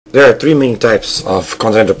There are three main types of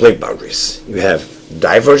continental plate boundaries. You have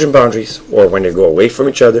divergent boundaries, or when they go away from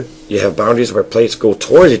each other. You have boundaries where plates go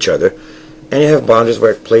towards each other, and you have boundaries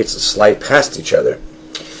where plates slide past each other.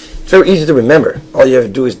 It's very easy to remember. All you have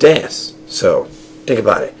to do is dance. So, think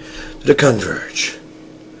about it. Do the converge.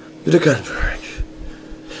 Do the converge.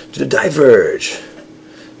 Do the diverge.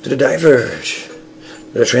 Do the diverge.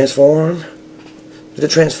 Do the transform. Do the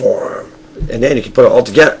transform. And then you can put it all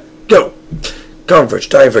together. Go! Converge,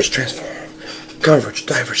 diverge, transform. Converge,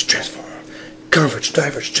 diverge, transform. Converge,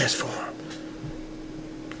 diverge, transform.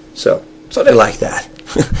 So, something like that.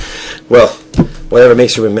 Well, whatever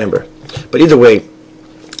makes you remember. But either way,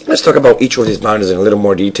 let's talk about each of these boundaries in a little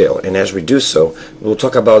more detail. And as we do so, we'll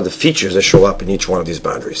talk about the features that show up in each one of these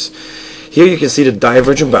boundaries. Here you can see the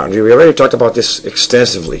divergent boundary. We already talked about this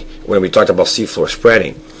extensively when we talked about seafloor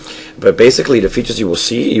spreading. But basically, the features you will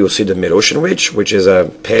see the mid-ocean ridge, which is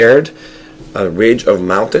a paired ridge of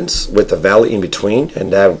mountains with a valley in between,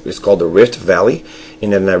 and that is called the Rift Valley.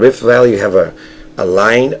 And in the Rift Valley, you have a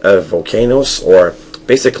line of volcanoes, or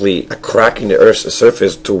basically a crack in the Earth's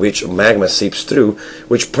surface to which magma seeps through,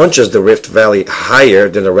 which punches the Rift Valley higher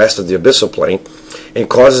than the rest of the abyssal plain and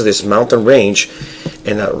causes this mountain range.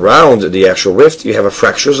 And around the actual rift, you have a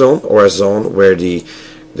fracture zone, or a zone where the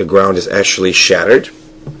ground is actually shattered.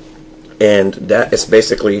 And that is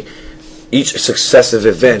basically each successive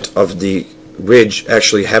event of the ridge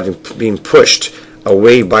actually having been pushed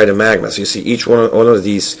away by the magma. So you see each one of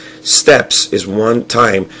these steps is one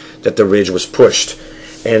time that the ridge was pushed.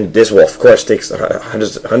 And this will, of course, takes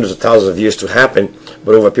hundreds of thousands of years to happen,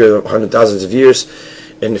 but over a period of hundreds of thousands of years,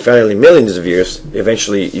 and finally millions of years,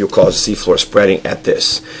 eventually you cause seafloor spreading at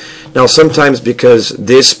this. Now sometimes, because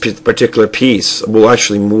this particular piece will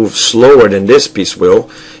actually move slower than this piece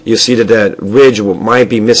will, you see that that ridge might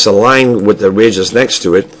be misaligned with the ridge that's next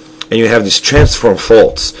to it, and you have these transform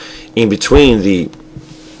faults in between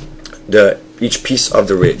each piece of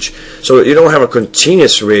the ridge. So you don't have a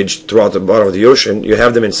continuous ridge throughout the bottom of the ocean. You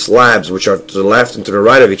have them in slabs, which are to the left and to the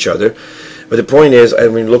right of each other. But the point is,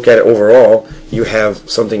 when you look at it overall, you have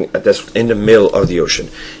something that's in the middle of the ocean.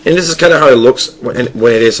 And this is kind of how it looks when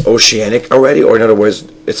it is oceanic already, or in other words,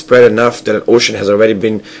 it's spread enough that an ocean has already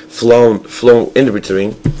been flown in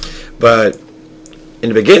between. But in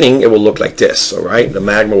the beginning, it will look like this, all right? The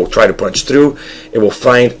magma will try to punch through. It will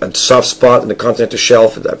find a soft spot in the continental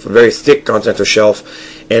shelf, a very thick continental shelf,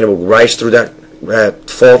 and it will rise through that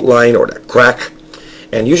fault line or that crack.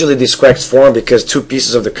 And usually these cracks form because two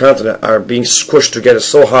pieces of the continent are being squished together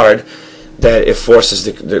so hard that it forces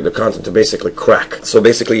the continent to basically crack. So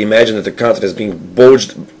basically imagine that the continent is being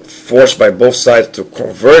forced by both sides to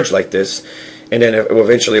converge like this, and then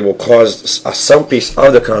eventually it will cause some piece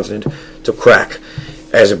of the continent to crack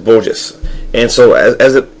as it bulges. And so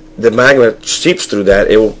as the magma seeps through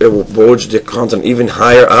that, it will bulge the continent even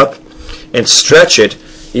higher up and stretch it,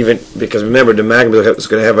 even because remember, the magma is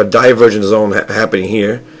going to have a divergent zone happening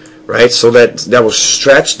here, right? So that will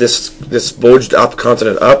stretch this bulged up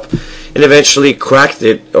continent up and eventually crack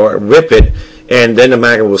it or rip it, and then the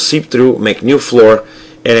magma will seep through, make new floor,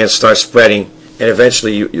 and then start spreading, and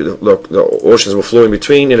eventually the oceans will flow in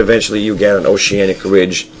between, and eventually you get an oceanic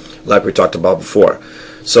ridge like we talked about before.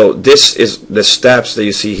 So this is the steps that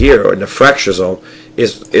you see here, or in the fracture zone,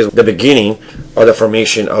 is the beginning of the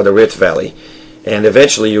formation of the Rift Valley. And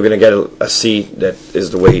eventually you're going to get a sea that is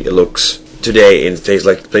the way it looks today in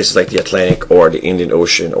places like the Atlantic or the Indian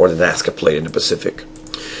Ocean or the Nazca Plate in the Pacific.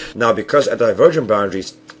 Now, because at divergent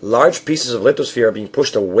boundaries, large pieces of lithosphere are being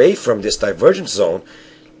pushed away from this divergence zone,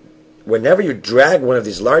 whenever you drag one of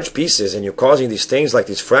these large pieces and you're causing these things like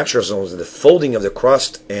these fracture zones, the folding of the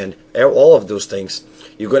crust and all of those things,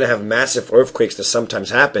 you're going to have massive earthquakes that sometimes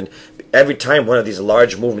happen every time one of these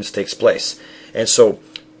large movements takes place. And so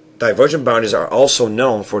divergent boundaries are also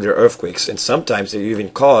known for their earthquakes, and sometimes they even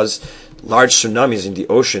cause large tsunamis in the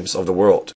oceans of the world.